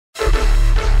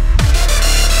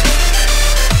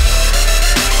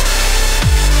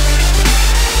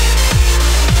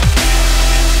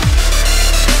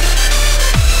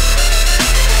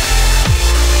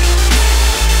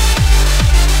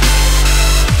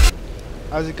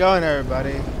How's it going,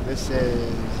 everybody? This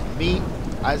is me,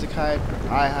 Isaac Hype,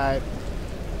 I Hype,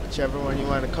 whichever one you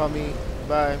want to call me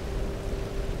by.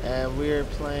 And we're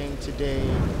playing today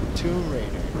Tomb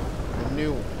Raider, the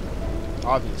new one,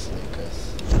 obviously,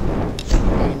 because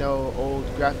ain't no old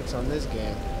graphics on this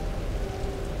game.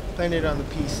 Playing it on the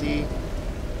PC,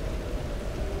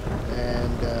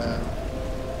 and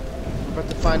we're about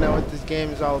to find out what this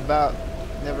game is all about.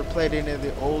 Never played any of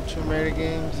the old Tomb Raider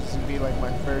games. This would be like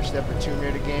my first ever Tomb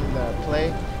Raider game that I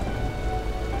play.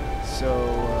 So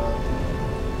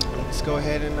let's go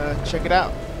ahead and check it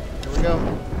out. Here we go.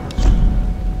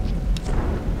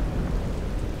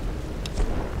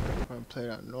 I'm gonna play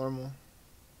it on normal.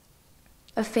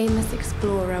 A famous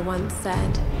explorer once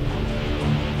said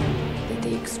that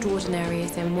the extraordinary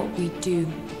is in what we do,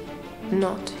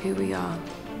 not who we are.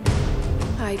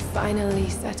 I'd finally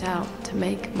set out to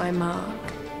make my mark,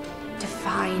 to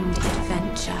find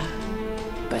adventure,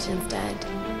 but instead,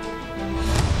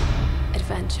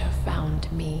 adventure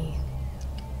found me.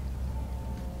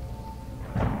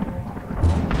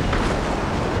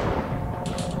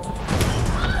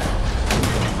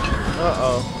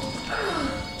 Uh-oh.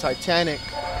 Titanic.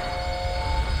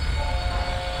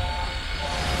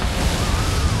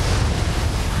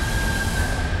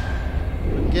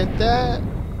 Get that?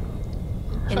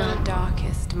 In our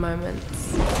darkest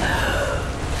moments,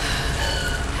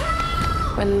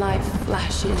 when life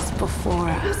flashes before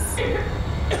us,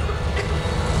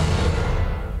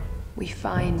 we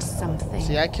find something.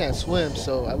 See, I can't swim,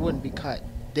 so I wouldn't be caught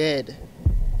dead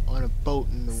on a boat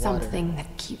in the water. Something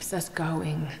that keeps us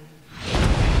going.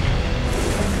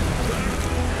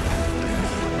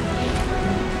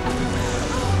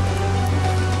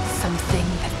 Something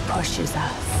that pushes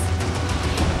us.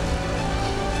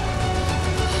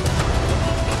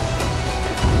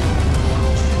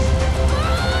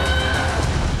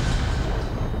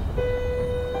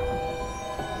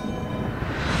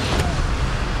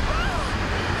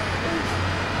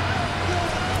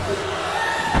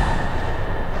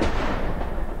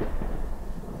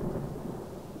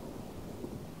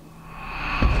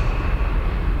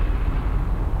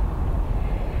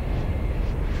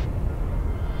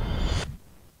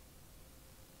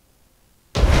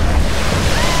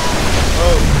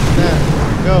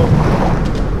 Go.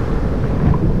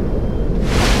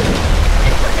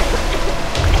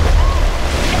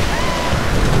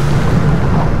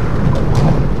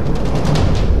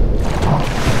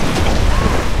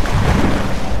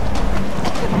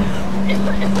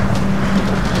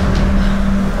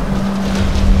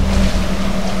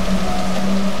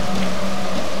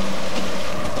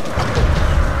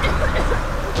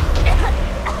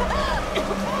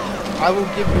 I will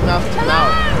give you mouth to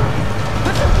mouth.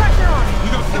 Put some pressure on it!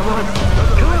 Come on!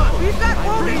 We've got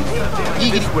wounded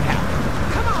people! This would happen.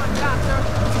 Come on, doctor!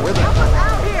 Where the Help us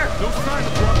out here! No sign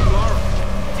of Dr. Lara.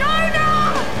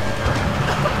 Jonah!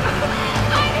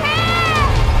 I'm here!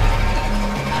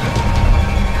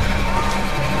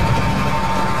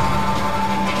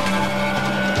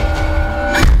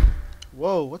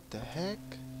 Whoa, what the heck?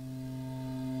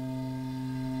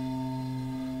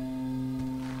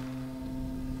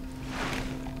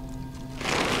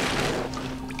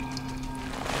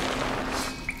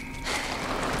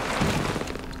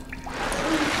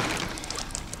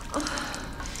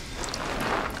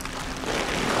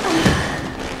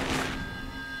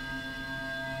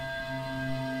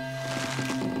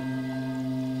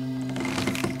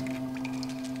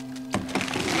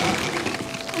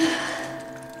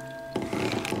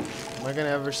 Am I gonna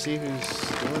ever see who's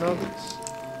doing all this?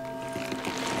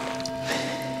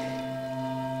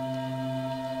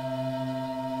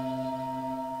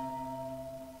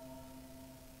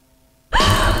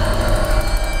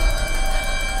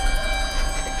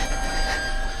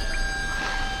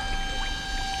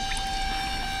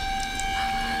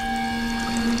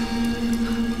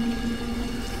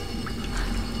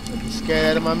 Scared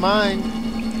out of my mind.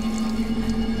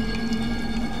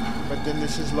 But then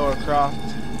this is Lara Croft.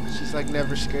 She's like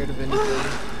never scared of anything.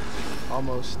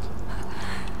 Almost.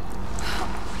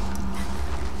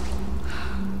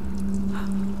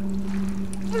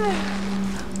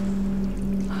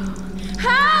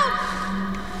 Help!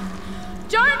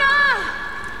 Jonah!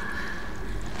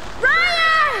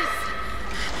 Reyes!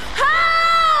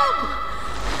 Help!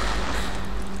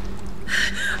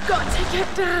 Got to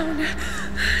get down.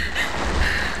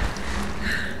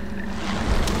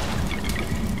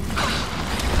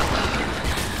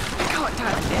 I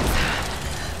can't do this.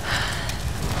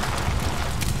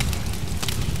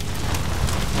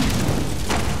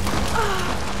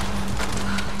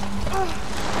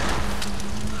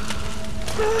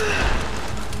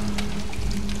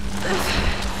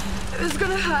 It's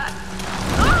gonna hurt.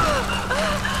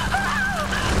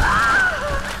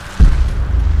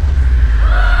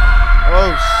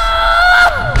 Oh,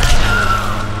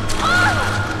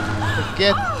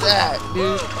 forget that,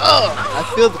 dude. Oh, I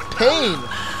feel the pain.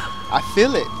 I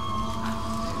feel it.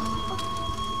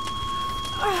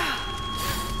 Oh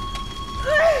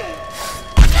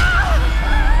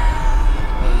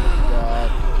my god.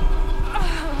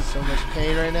 So much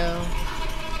pain right now.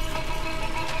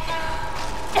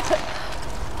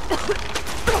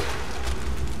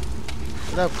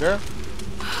 What up, girl?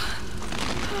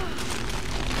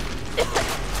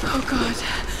 Oh God.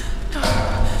 No,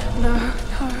 no.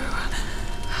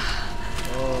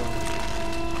 Oh.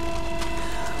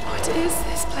 What is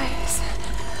this place?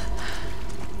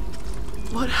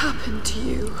 What happened to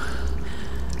you?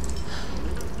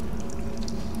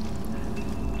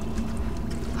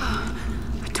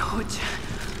 A torch.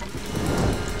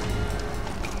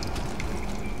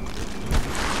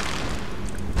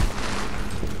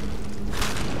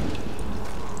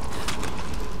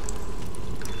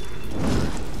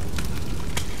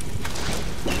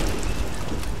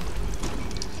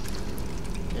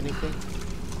 Anything?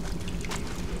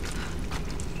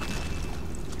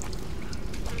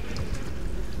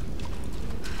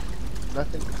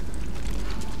 Nothing?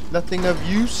 Nothing of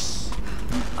use?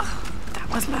 That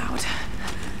was loud.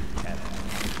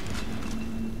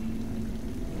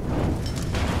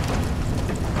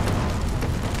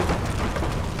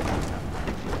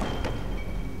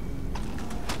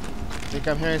 I think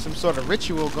I'm hearing some sort of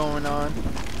ritual going on.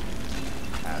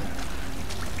 I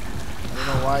don't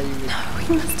know why you would...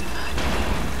 We must have heard.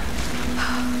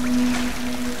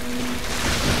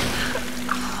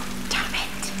 Oh, damn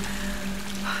it.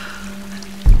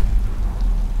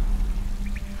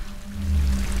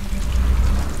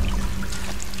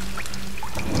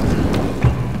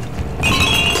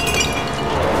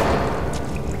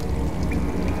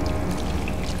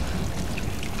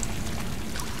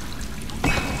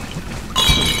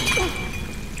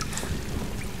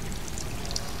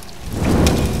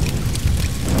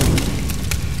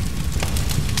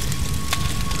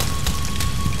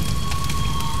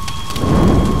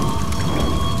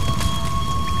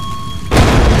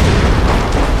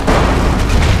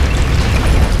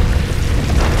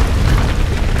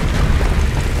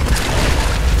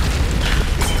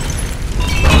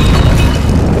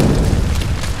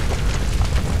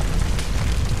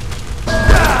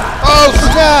 Oh,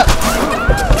 snap!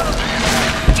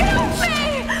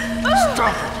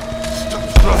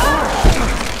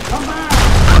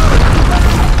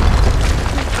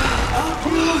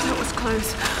 That was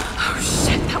close. Oh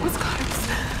shit, that was close.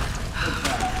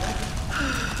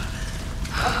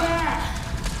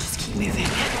 Just keep moving.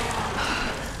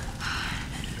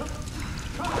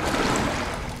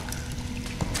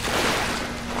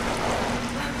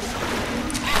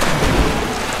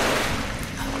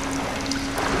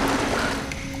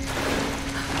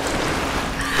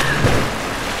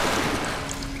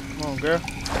 Come on, girl.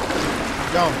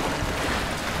 Go.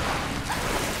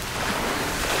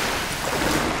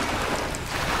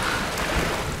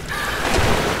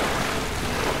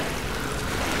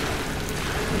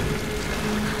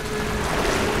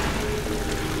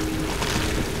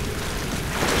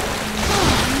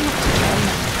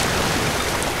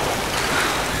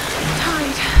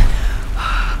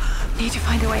 Need to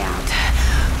find a way out.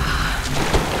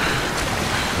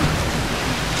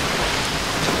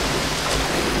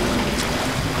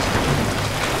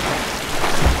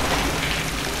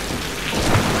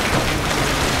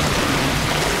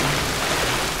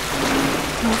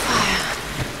 More fire.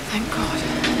 Thank God.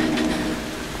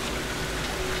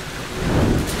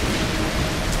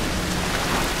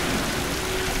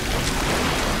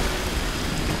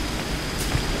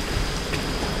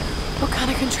 What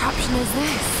kind of contraption is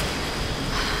this?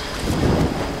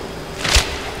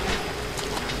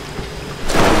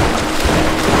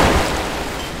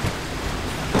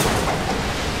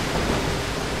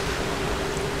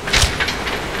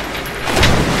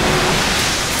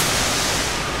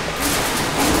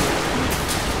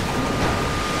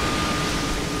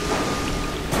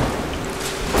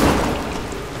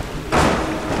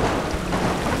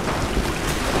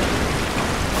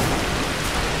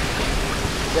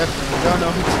 Definitely don't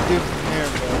know what to do from here,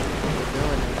 but we're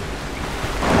doing it.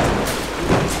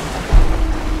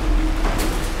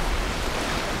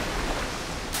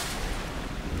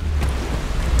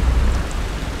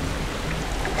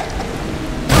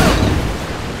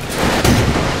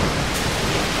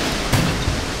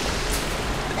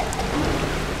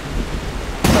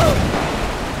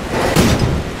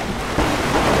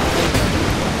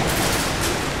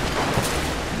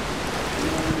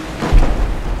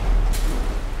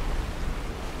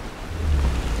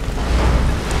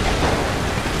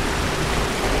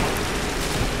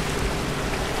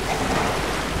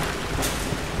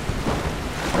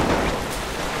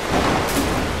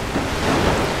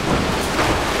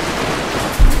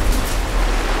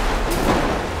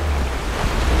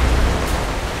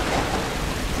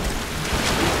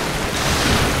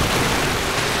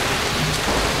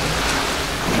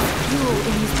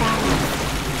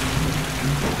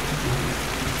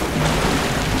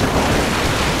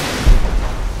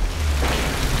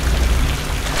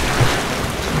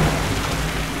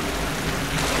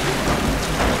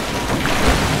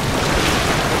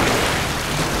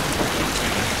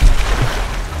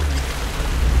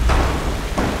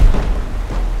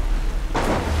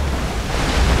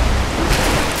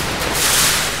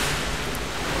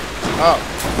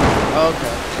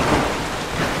 Okay.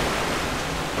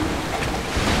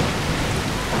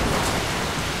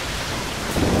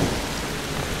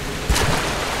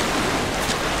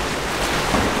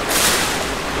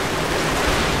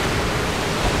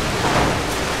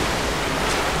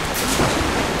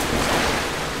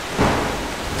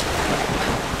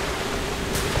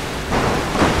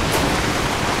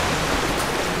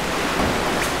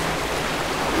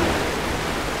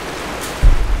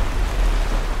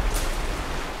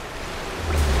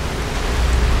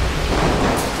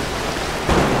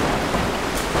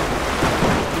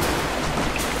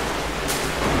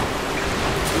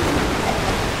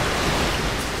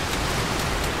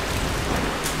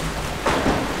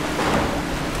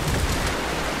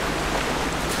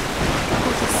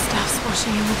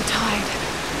 Washing in with the tide.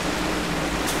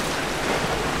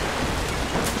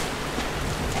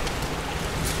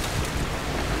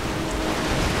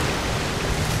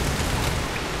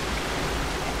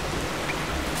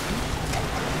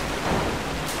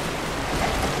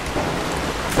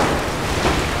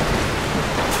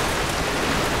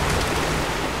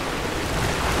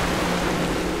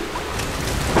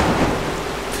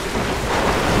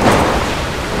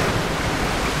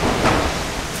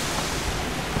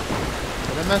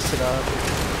 Mess it up.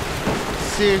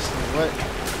 Seriously, what?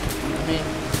 I mean,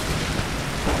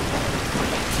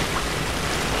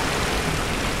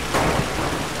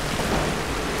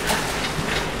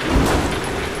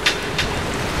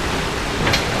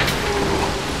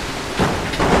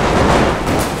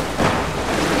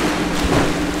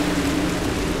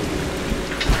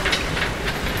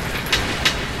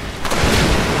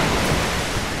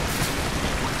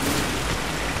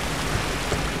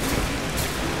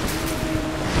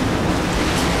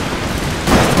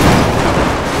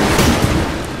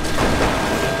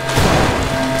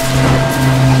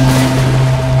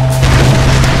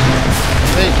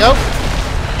 nope.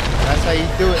 That's how you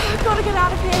do it. We've got to get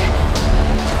out of here.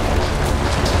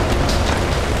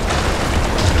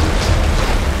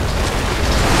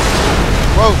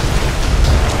 Whoa.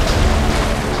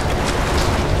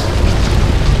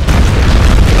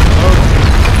 Whoa.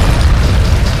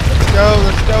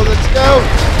 Let's go, let's go.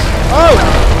 Oh!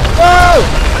 Whoa!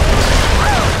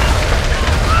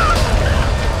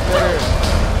 Better.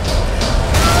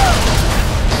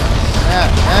 Yeah,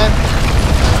 man.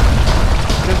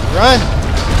 Just run.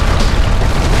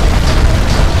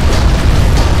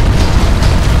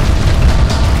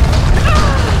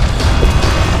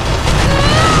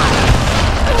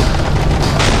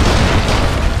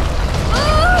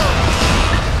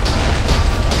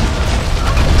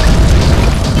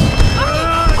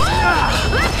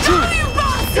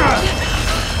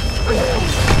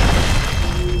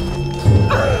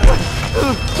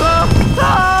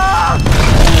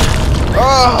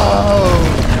 Oh!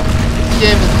 This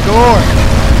game is gore.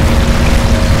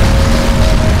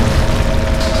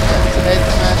 That's the head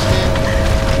smashed in.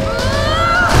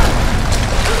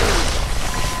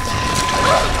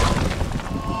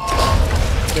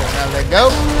 Okay, now let go.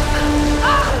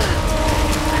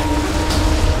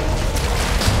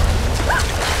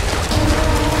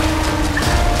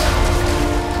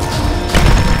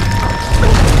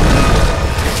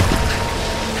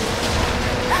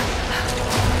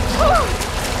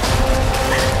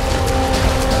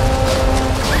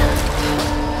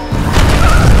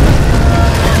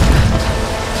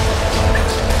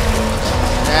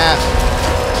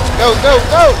 Go, go,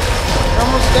 go! You're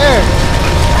almost there.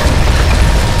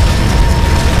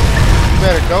 You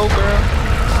better go, girl.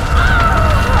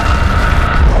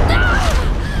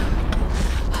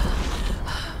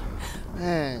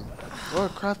 Man, Lara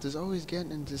Croft is always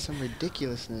getting into some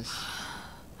ridiculousness.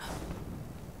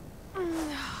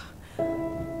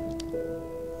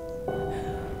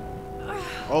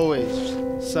 Always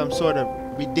some sort of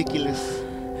ridiculous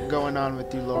going on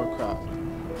with you, Lara Croft.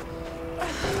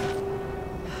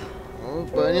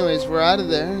 But anyways, we're out of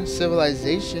there.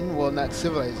 Civilization. Well, not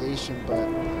civilization, but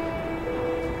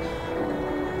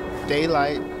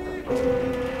daylight.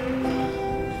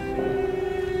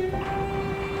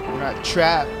 We're not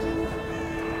trapped.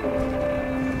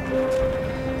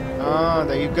 Oh,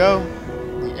 there you go.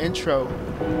 The intro.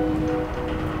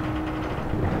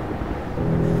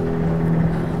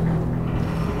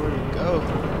 Where'd it go?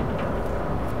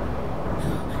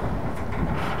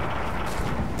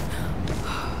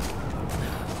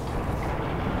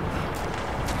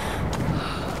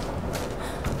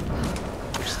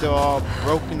 Still all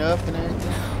broken up and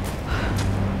everything.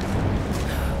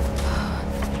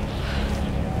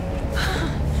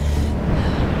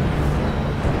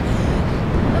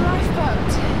 The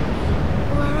lifeboat.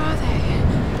 Where are they?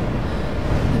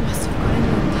 They must have gone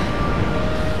inland.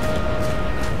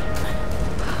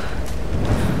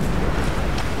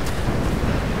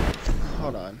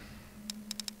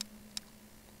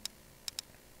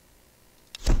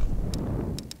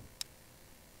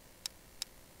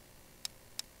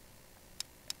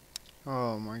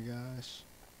 Oh my gosh.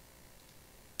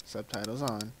 Subtitles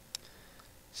on.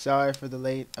 Sorry for the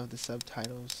late of the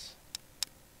subtitles.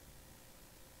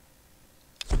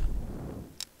 Here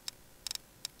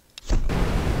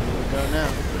we go now.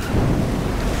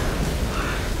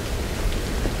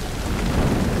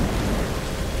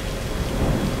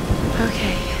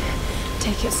 Okay,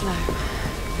 take it slow.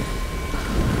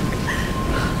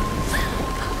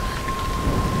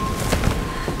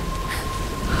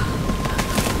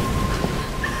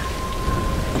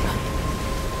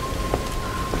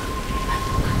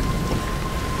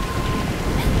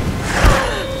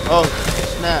 Oh,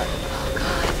 snap.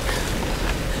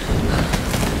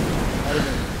 I'd have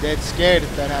been dead scared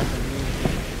if that happened to me.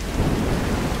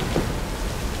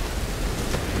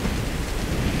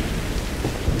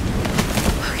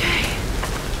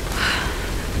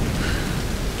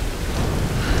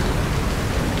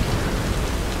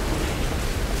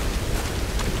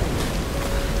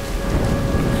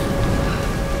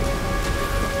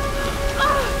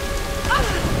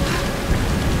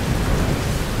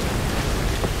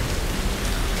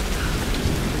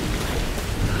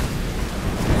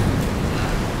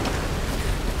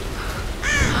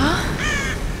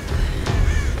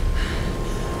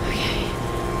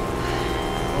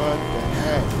 What the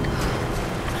heck?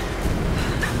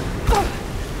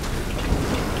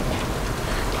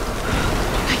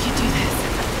 I can do this.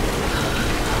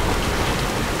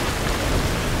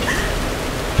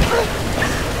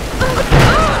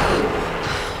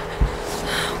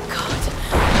 Oh, God.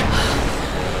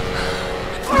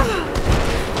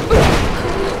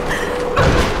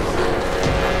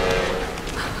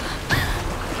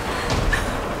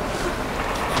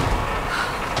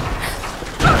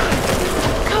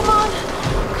 Come on.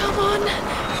 Come on.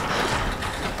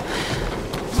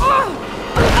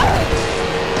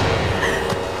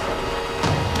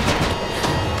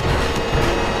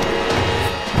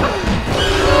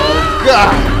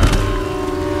 God!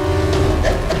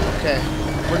 Okay,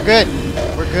 we're good.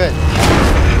 We're good.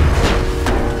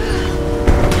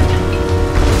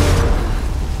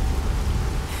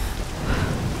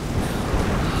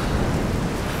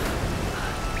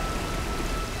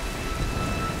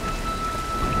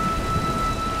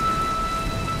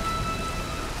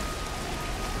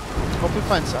 Hope we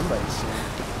find somebody soon.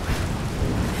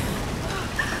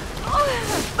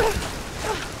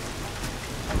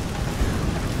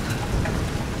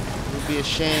 It would be a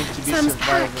shame to be Sam's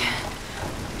surviving. pack.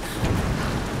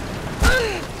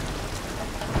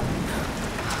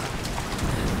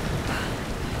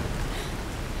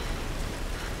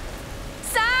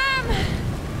 Sam!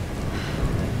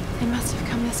 They must have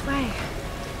come this way.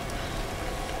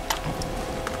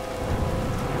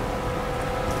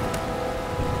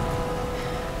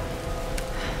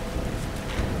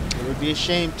 It would be a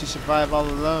shame to survive all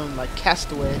alone like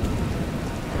Castaway.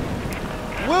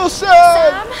 Wilson!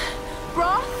 Sam?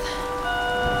 Roth?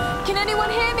 Can anyone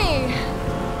hear me?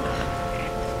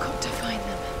 I've got to find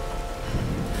them.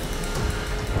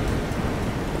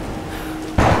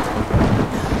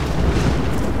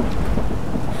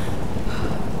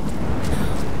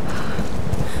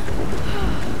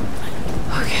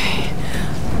 Okay.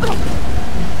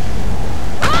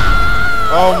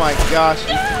 Oh my gosh,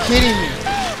 you're kidding me.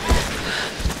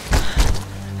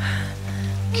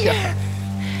 God.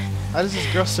 How does this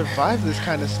girl survive this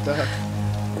kind of stuff?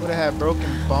 Would have had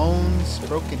broken bones,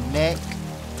 broken neck.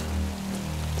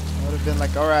 I would have been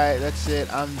like, alright, that's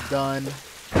it, I'm done.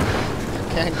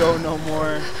 Can't go no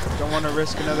more. Don't want to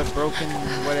risk another broken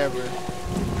whatever.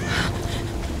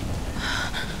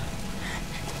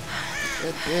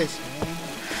 Get this, man.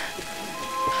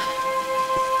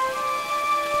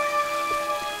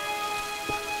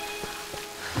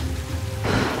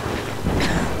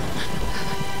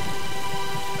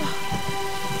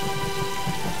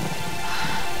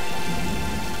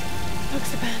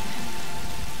 Looks abandoned.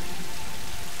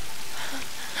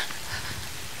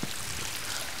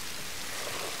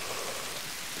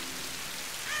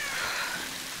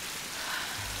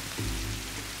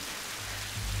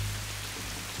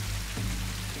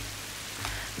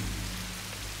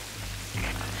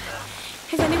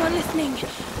 Is anyone listening?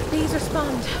 Please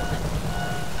respond.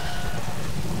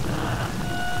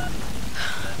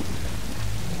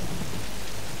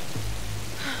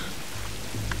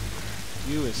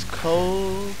 You is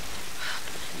cold.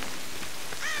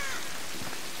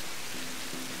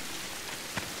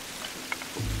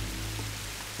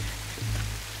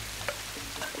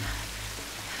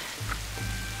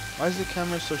 Why is the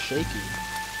camera so shaky?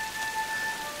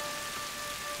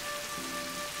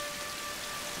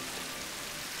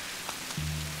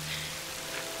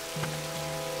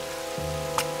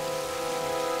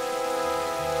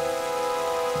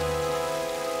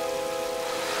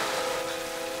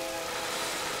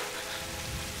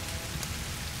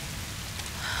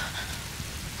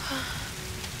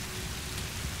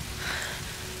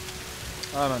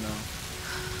 I don't know.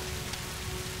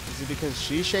 Is it because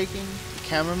she's shaking? The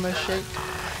camera must shake?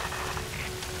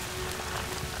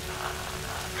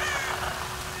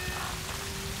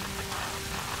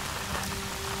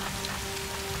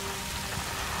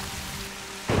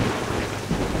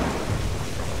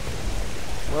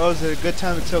 Well, is it a good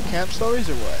time to tell camp stories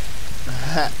or what?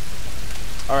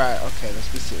 Alright, okay,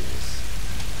 let's be serious.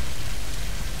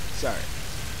 Sorry.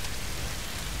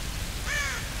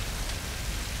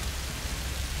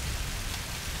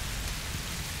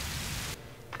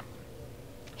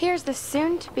 Here's the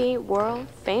soon-to-be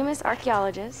world-famous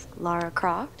archaeologist, Lara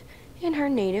Croft, in her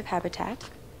native habitat.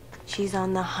 She's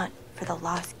on the hunt for the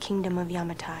lost kingdom of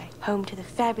Yamatai, home to the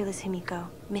fabulous Himiko,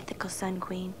 mythical Sun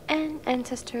Queen, and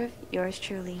ancestor of yours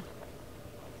truly.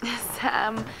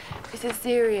 Sam, this is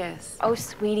serious. Oh,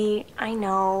 sweetie, I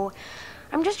know.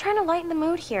 I'm just trying to lighten the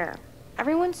mood here.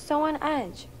 Everyone's so on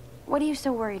edge. What are you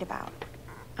so worried about?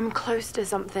 I'm close to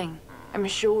something. I'm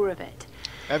sure of it.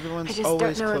 Everyone's I just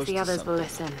always don't know close if the to others something. will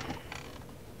listen.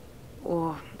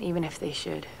 Or even if they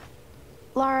should.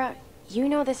 Lara, you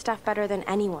know this stuff better than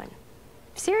anyone.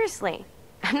 Seriously,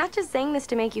 I'm not just saying this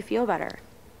to make you feel better.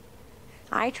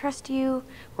 I trust you,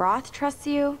 Roth trusts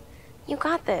you. You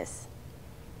got this.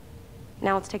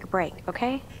 Now let's take a break,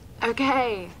 okay?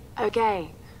 Okay,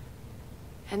 okay.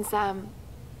 And Sam,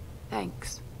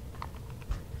 thanks.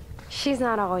 She's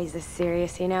not always this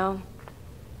serious, you know?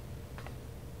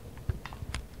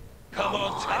 Come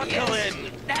on, tackle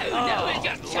in! No, it's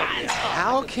your chance!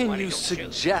 How can you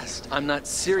suggest I'm not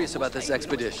serious about this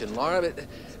expedition, Lara?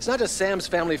 It's not just Sam's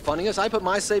family funding us. I put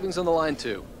my savings on the line,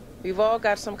 too. We've all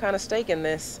got some kind of stake in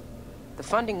this. The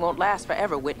funding won't last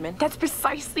forever, Whitman. That's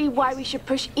precisely why we should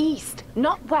push east,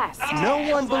 not west. No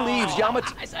one believes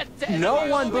Yamatai. No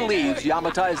one believes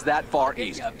Yamatai is that far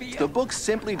east. The books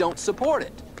simply don't support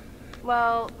it.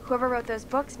 Well, whoever wrote those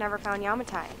books never found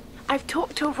Yamatai. I've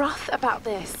talked to Roth about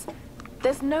this.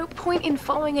 There's no point in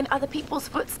following in other people's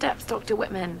footsteps, Dr.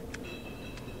 Whitman.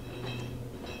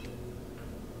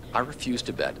 I refuse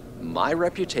to bet my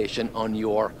reputation on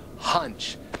your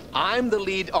hunch. I'm the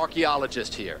lead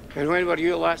archaeologist here. And when were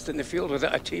you last in the field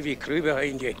without a TV crew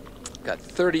behind you? Got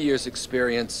 30 years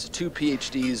experience, 2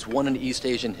 PhDs, 1 in East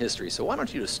Asian history, so why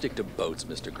don't you just stick to boats,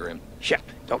 Mr. Grimm? Ship,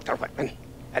 Dr. Whitman.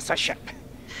 It's a ship.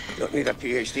 You don't need a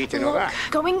PhD to know that.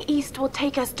 Going east will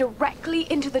take us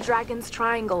directly into the Dragon's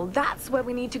Triangle. That's where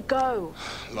we need to go.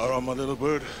 Lara, my little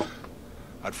bird.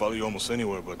 I'd follow you almost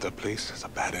anywhere, but that place has a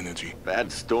bad energy.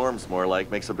 Bad storms, more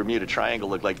like. Makes the Bermuda Triangle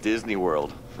look like Disney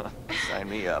World. Sign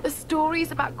me up. The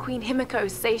stories about Queen Himiko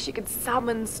say she could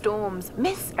summon storms.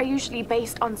 Myths are usually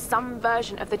based on some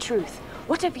version of the truth.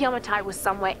 What if Yamatai was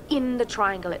somewhere in the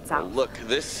triangle itself? Well, look,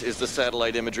 this is the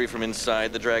satellite imagery from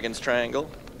inside the Dragon's Triangle.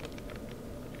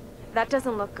 That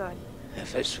doesn't look good.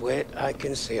 If it's wet, I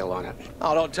can sail on it.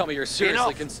 Oh, don't tell me you're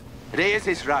seriously Reyes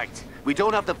is right. We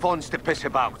don't have the funds to piss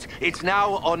about. It's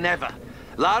now or never.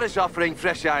 Lara's offering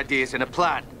fresh ideas and a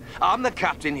plan. I'm the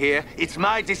captain here. It's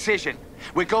my decision.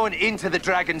 We're going into the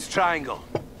Dragon's Triangle.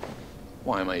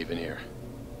 Why am I even here?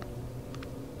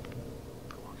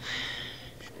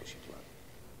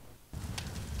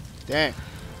 Dang.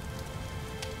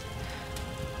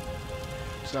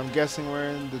 So I'm guessing we're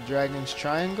in the Dragon's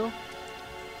Triangle?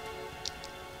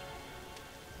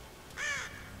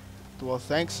 Well,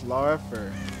 thanks, Lara,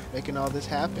 for making all this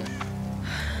happen.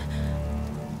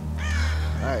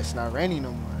 Alright, it's not raining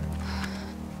no more.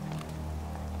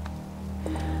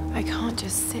 I can't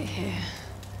just sit here.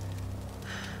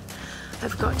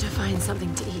 I've got to find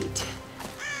something to eat.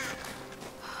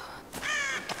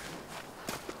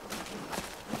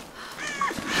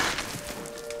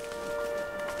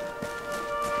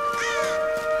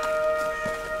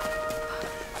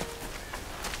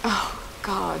 Oh,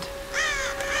 God.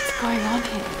 What's going on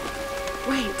here?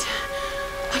 Wait,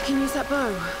 I can use that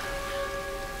bow.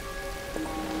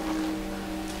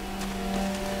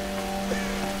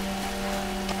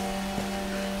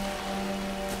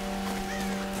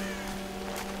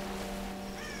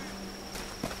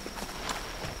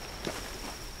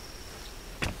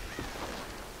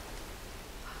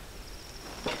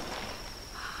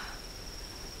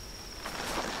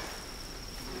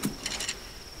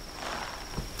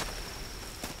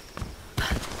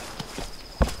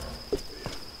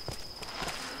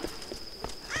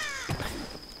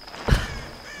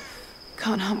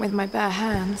 Can't hunt with my bare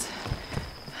hands.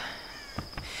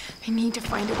 I need to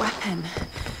find a weapon.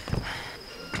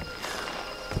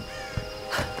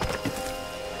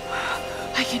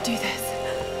 I can do this.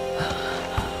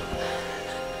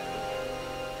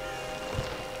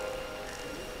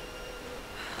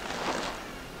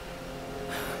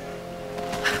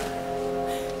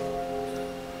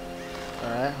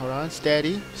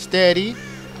 steady, steady,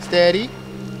 steady.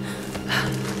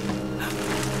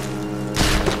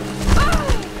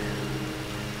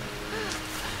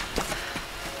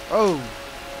 Oh.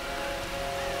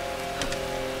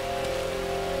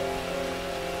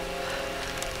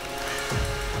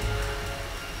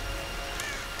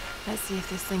 Let's see if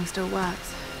this thing still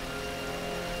works.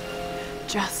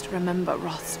 Just remember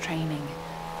Roth's training.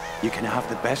 You can have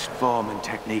the best form and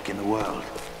technique in the world,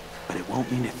 but it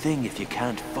won't mean a thing if you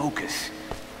can't focus.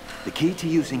 The key to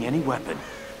using any weapon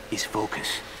is focus.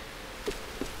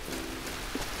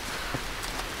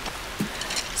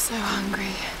 So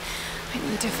hungry. I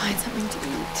need to find something to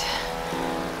eat.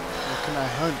 What can I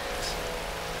hunt?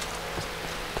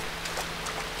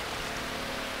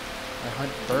 I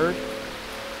hunt bird?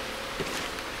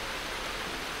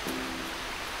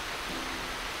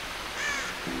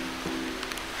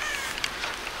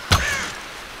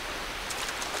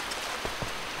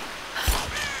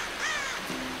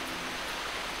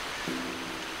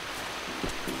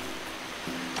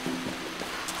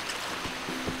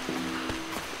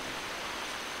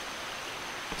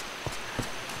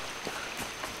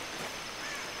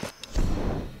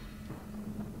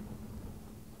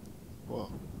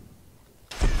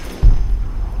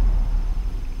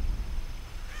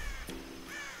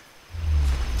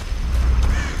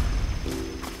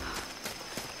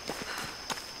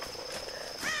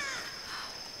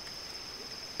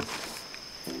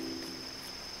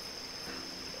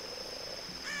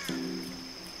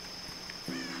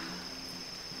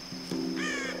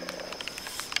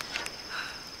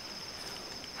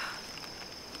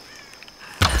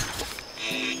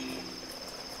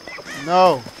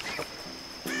 No.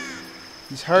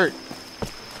 He's hurt.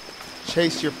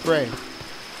 Chase your prey.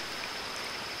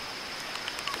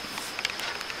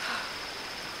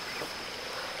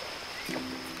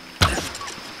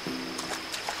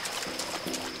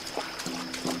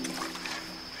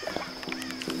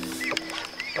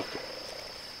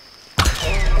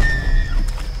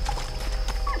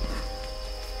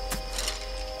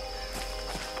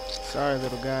 Sorry,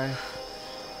 little guy.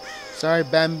 Sorry,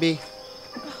 Bambi.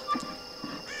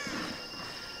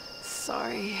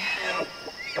 Sorry.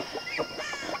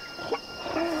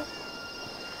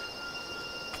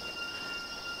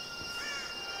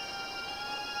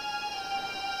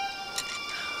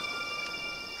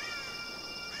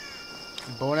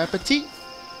 Bon appetit.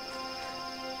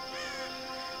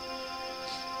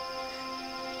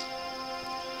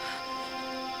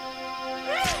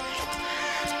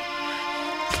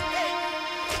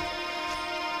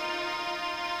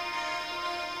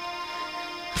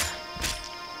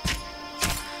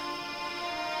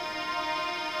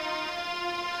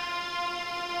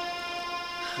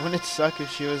 Wouldn't it suck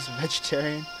if she was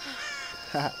vegetarian?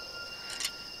 Right,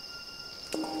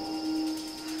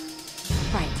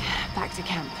 back to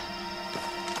camp.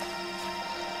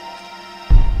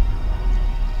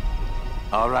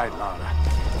 All right, Lara.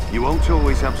 You won't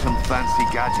always have some fancy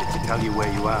gadget to tell you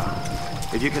where you are.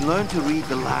 If you can learn to read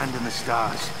the land and the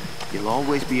stars, you'll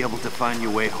always be able to find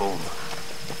your way home.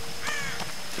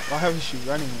 Why is she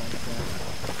running like that?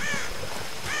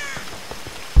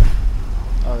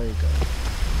 Oh, there you go.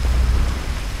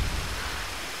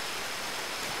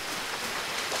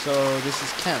 So this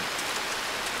is camp.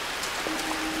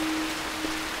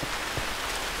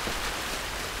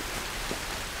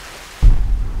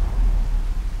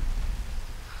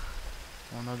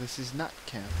 Oh no, this is not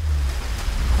camp.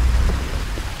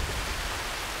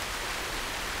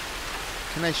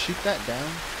 Can I shoot that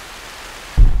down?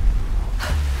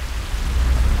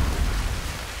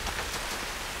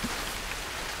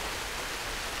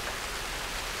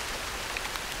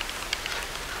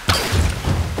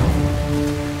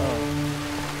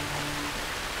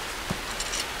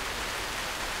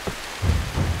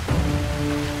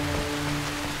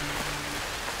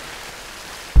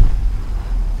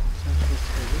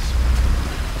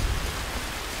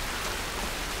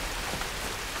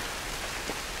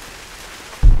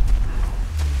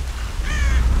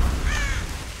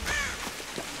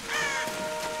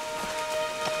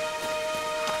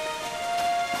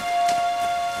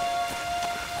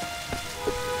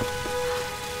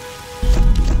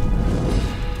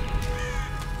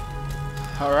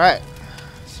 Alright,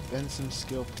 spend some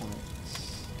skill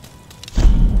points.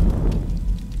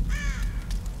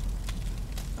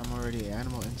 I'm already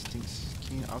animal instincts,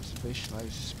 keen observation, life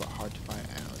is but hard to find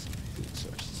animals and food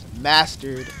sources.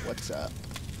 Mastered, what's up?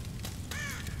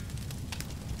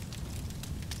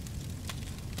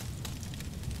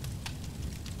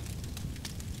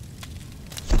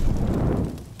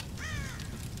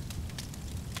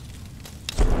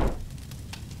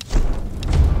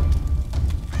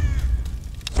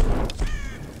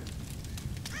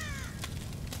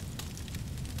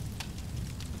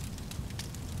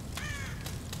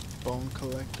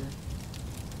 collector.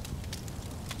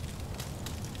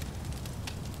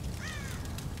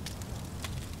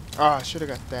 Oh, I should have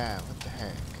got that. What the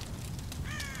heck?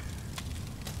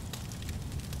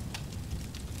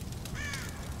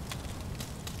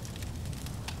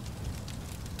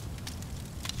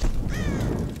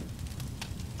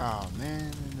 Oh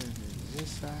man, this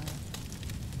side.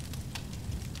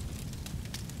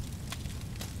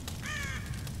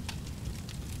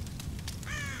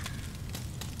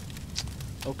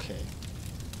 Okay.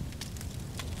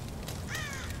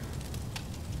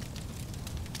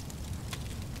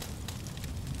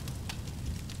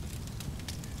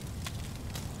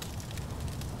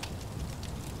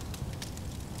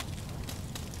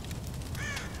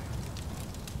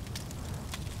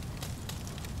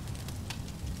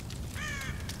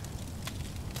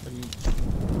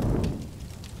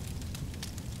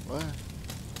 What?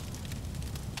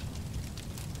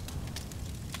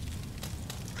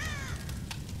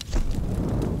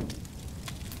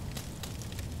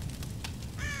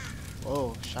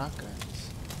 Whoa, shotguns,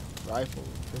 rifle,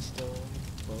 pistol,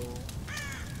 bow.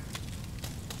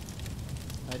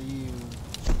 How do you...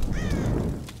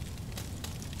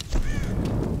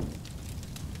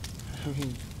 I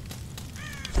mean...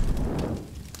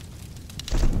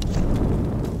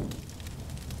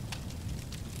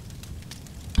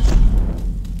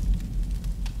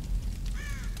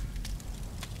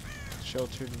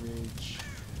 Sheltered ridge.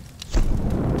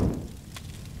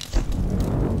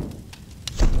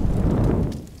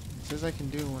 It says I can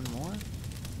do one more.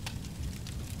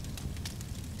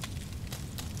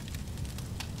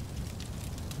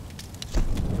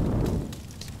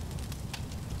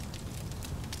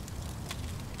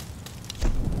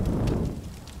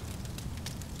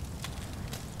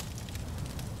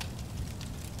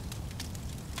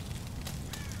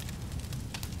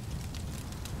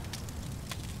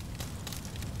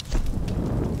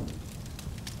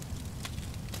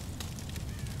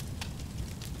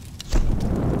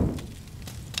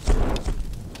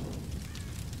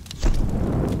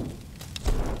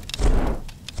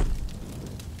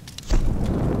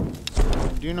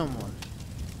 Do no more.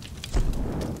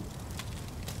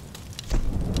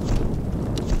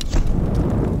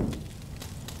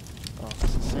 Oh,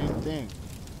 it's the same thing.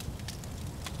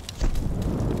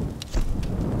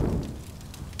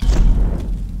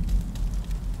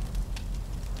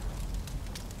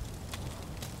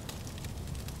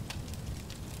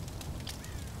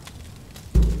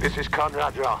 This is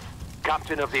Conrad Roth,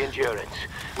 captain of the Endurance.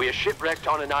 We are shipwrecked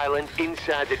on an island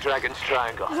inside the Dragon's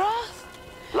Triangle. Roth!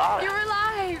 Lara! You're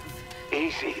alive!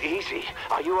 Easy, easy.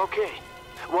 Are you okay?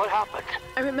 What happened?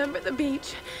 I remember the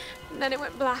beach, and then it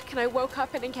went black and I woke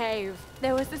up in a cave.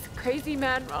 There was this crazy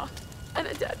man, Roth, and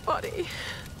a dead body.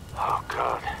 Oh,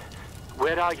 God.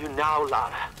 Where are you now,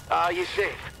 Lara? Are you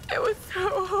safe? It was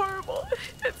so horrible.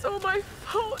 It's all my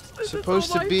fault.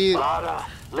 Supposed to be... Lara,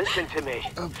 listen to me.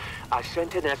 I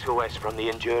sent an SOS from the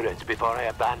Endurance before I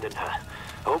abandoned her.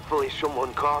 Hopefully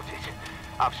someone caught it.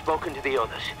 I've spoken to the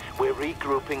others. We're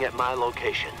regrouping at my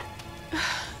location.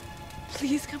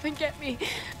 Please come and get me.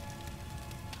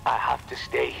 I have to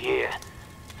stay here.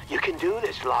 You can do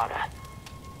this, Lara.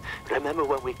 Remember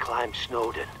when we climbed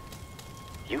Snowden?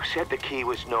 You said the key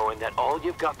was knowing that all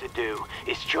you've got to do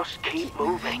is just keep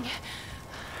moving.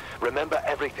 Remember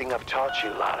everything I've taught you,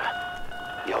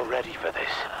 Lara. You're ready for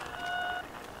this.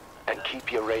 And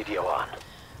keep your radio on.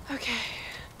 Okay.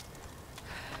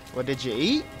 What did you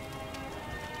eat?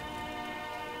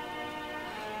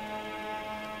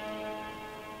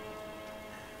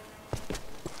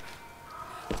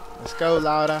 Let's go,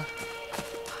 Lara.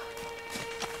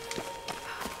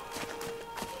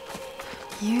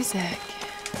 Music.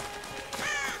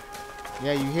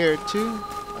 Yeah, you hear it too?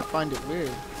 I find it weird.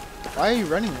 Why are you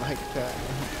running like that?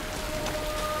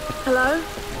 Hello?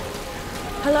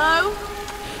 Hello?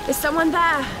 Is someone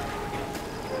there?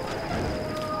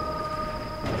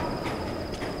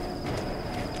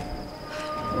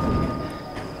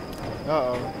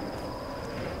 Uh-oh.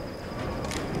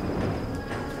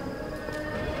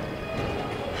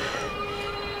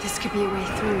 This could be a way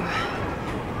through.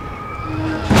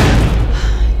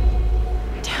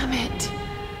 Damn it.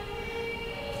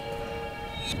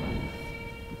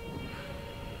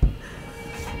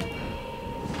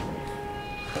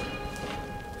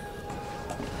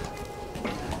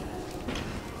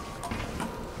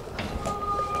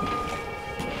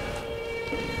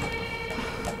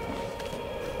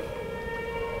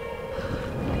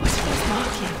 What are those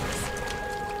markings?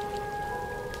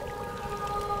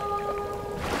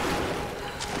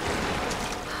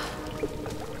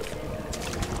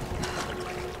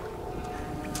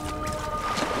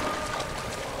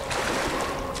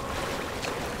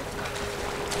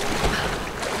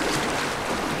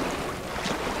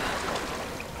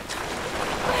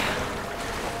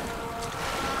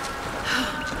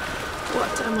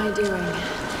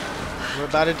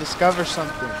 about to discover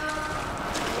something.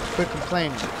 Quit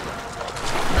complaining.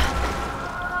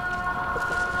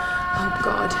 Oh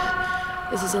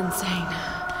God, this is insane.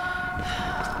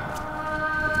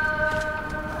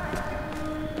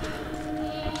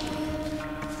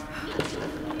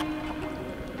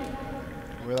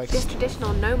 We're like This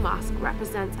traditional no mask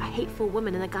represents a hateful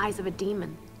woman in the guise of a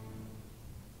demon.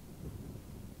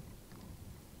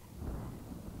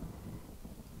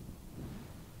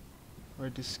 we're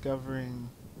discovering,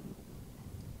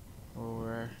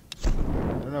 or I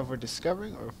don't know if we're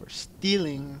discovering or if we're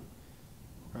stealing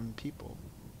from people.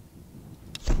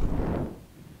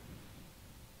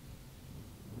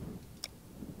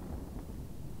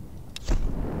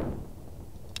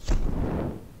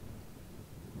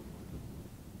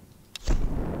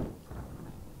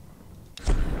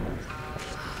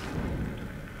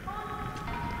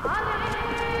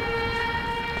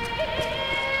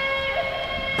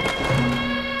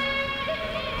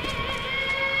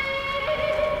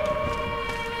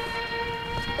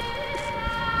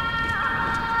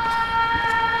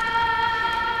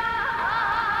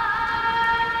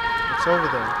 It's over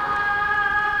there.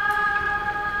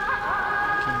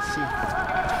 Can't see.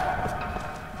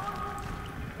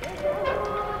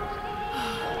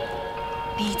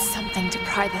 Need something to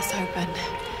pry this open.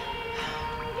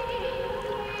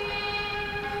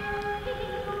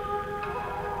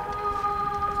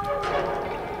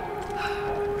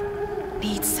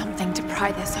 Need something to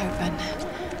pry this open.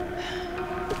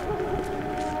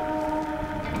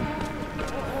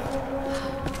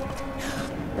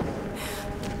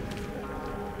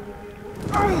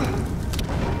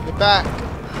 Get back.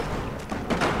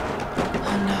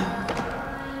 Oh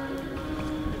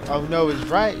no. Oh no, it's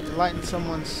right. You're lighting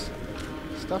someone's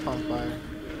stuff on fire.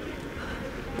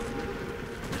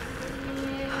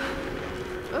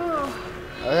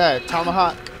 Oh yeah,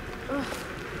 tomahawk. Oh,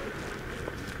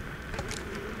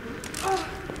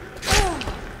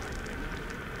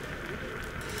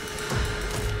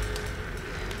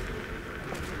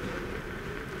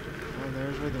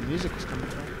 there's where the music was coming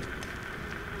from.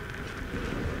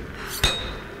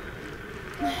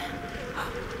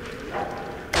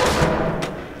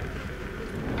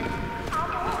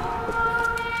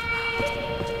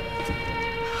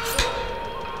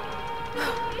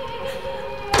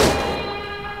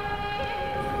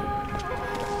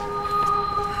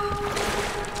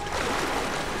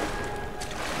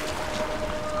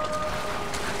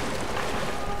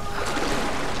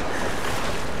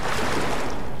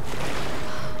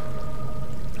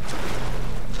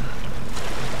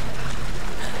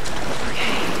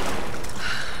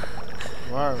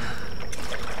 Wow.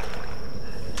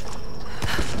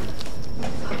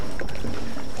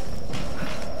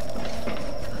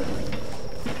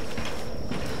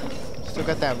 Still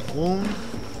got that wound.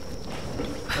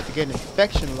 About to get an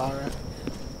infection, Lara.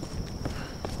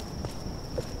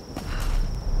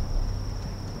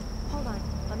 Hold on,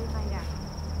 let me find out.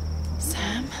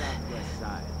 Sam? Southwest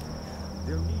side.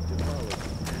 They'll need to follow me.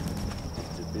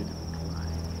 It's a bit of a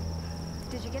climb.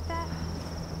 Did you get that?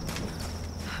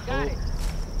 Got it.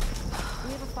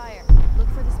 We have a fire. Look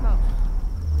for the smoke.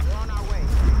 We're on our way.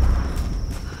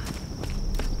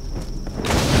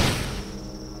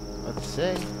 What to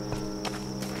say?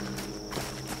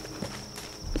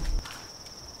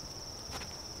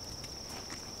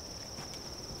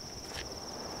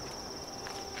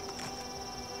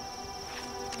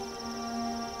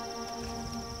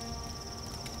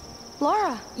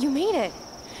 Lara, you made it.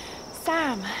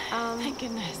 Sam. Thank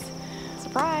goodness.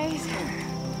 Surprise.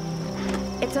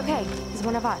 It's okay. He's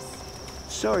one of us.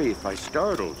 Sorry if I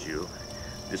startled you.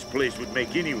 This place would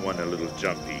make anyone a little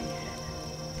jumpy.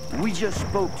 We just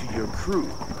spoke to your crew.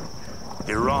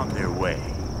 They're on their way.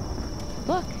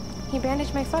 Look, he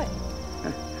bandaged my foot.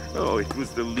 Oh, it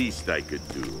was the least I could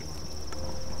do.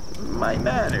 My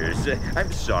manners.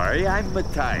 I'm sorry, I'm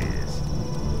Matthias.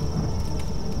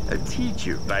 A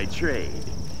teacher by trade.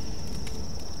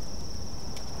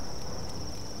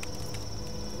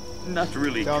 Not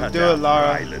really Don't cut do out it,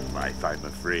 Lara. for island life, I'm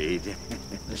afraid.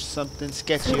 There's something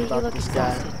sketchy Sweetie, you about look this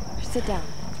guy. exhausted. Sit down.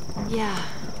 Yeah.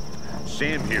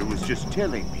 Sam here was just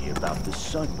telling me about the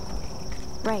Sun Queen.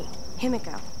 Right,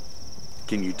 Himiko.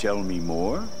 Can you tell me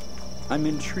more? I'm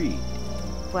intrigued.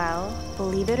 Well,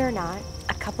 believe it or not,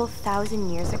 a couple thousand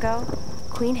years ago,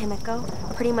 Queen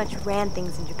Himiko pretty much ran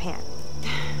things in Japan.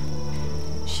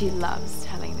 She loves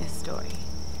telling this story.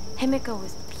 Himiko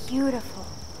was beautiful,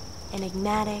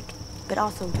 enigmatic, but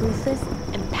also ruthless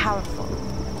and powerful.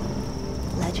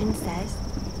 Legend says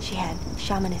she had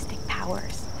shamanistic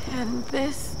powers. And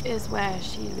this is where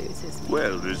she loses me.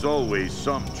 Well, there's always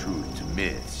some truth to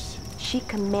myths. She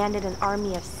commanded an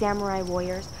army of samurai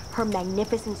warriors, her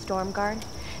magnificent storm guard.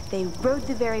 They rode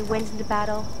the very winds into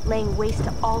battle, laying waste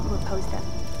to all who opposed them.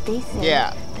 They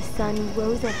say the sun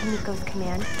rose at Himiko's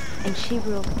command, and she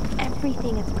ruled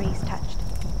everything its rays touched,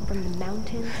 from the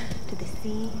mountains to the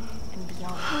sea and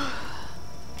beyond.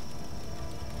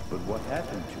 But what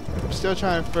happened to her? I'm still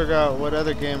trying to figure out what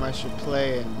other game I should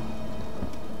play and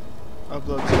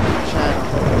upload to the channel.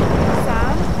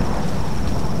 Sam?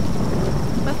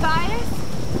 Matthias?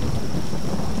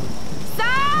 Sam?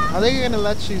 How are they gonna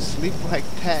let you sleep like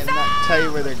that and not tell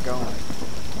you where they're going?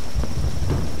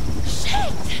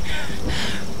 Shit!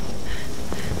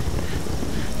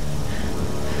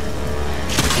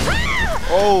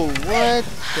 Oh, what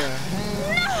the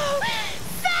hell? No!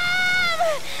 Sam!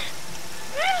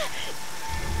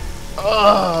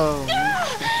 Oh.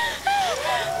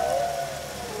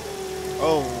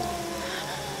 Oh.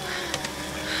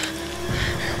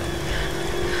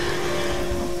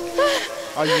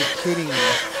 Are you kidding me?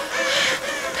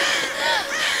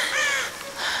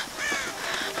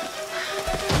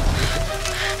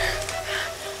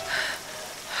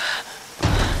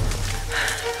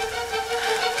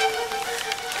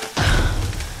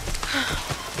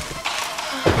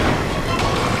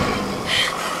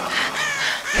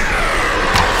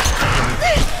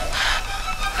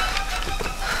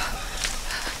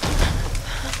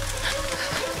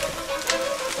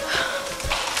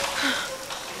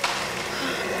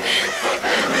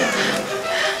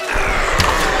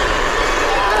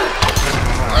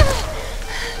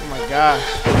 Gosh.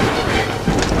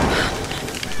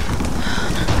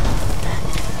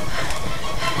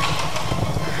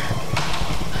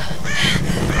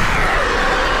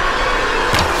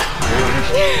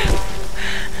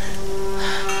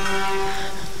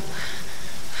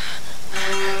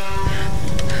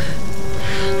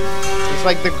 It's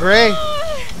like the Gray.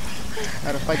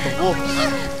 Gotta fight the wolves.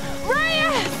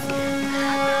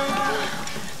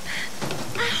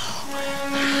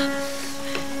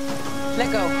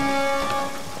 Let go.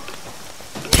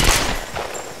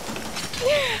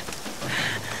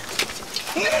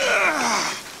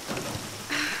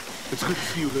 It's good to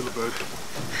see you, little bird.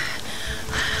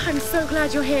 I'm so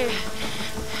glad you're here.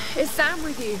 Is Sam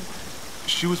with you?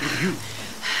 She was with you.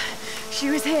 She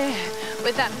was here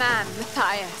with that man,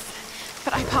 Matthias.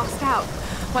 But I passed out.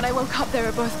 When I woke up, they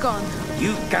were both gone.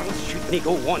 You girls shouldn't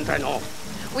go wandering off.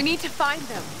 We need to find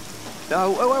them.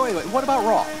 Oh, wait. What about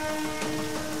Raw?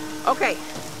 Okay,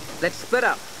 let's split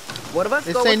up. One of us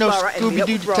This go ain't with no Lara and meet up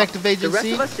Scooby-Doo with Raw. detective The rest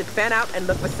agency. of us should fan out and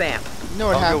look for Sam. You know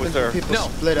what I'll go happens with when her. people No.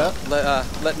 split up?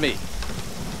 Let me.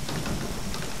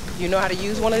 You know how to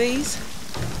use one of these?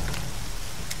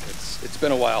 It's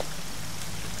been a while.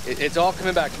 It's all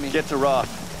coming back to me. Get to Roth.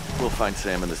 We'll find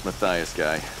Sam and this Matthias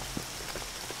guy.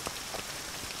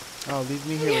 Oh, leave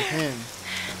me here with him.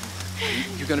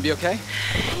 You gonna be okay?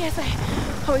 Yes,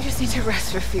 we just need to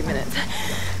rest for a few minutes.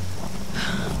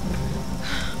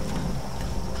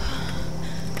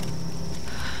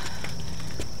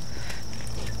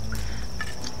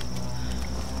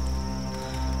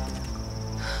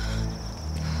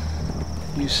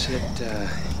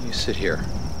 You sit here.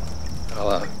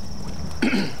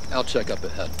 I'll check up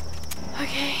ahead.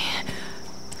 Okay.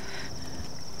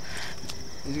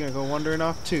 He's gonna go wandering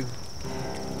off too.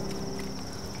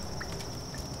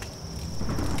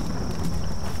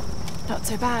 Not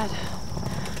so bad.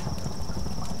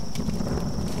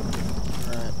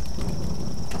 Alright.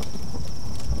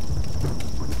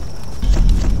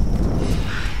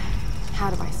 How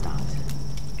do I start?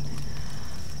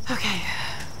 Okay.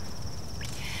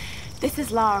 This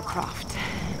is Lara Croft,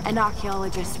 an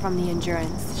archaeologist from the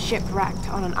Endurance, shipwrecked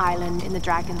on an island in the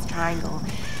Dragon's Triangle,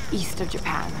 east of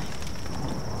Japan.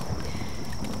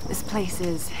 This place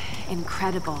is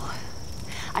incredible.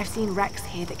 I've seen wrecks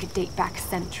here that could date back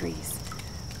centuries.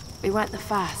 We weren't the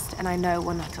first, and I know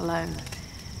we're not alone.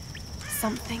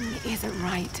 Something isn't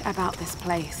right about this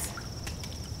place.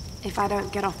 If I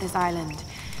don't get off this island,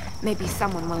 maybe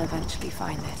someone will eventually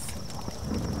find this.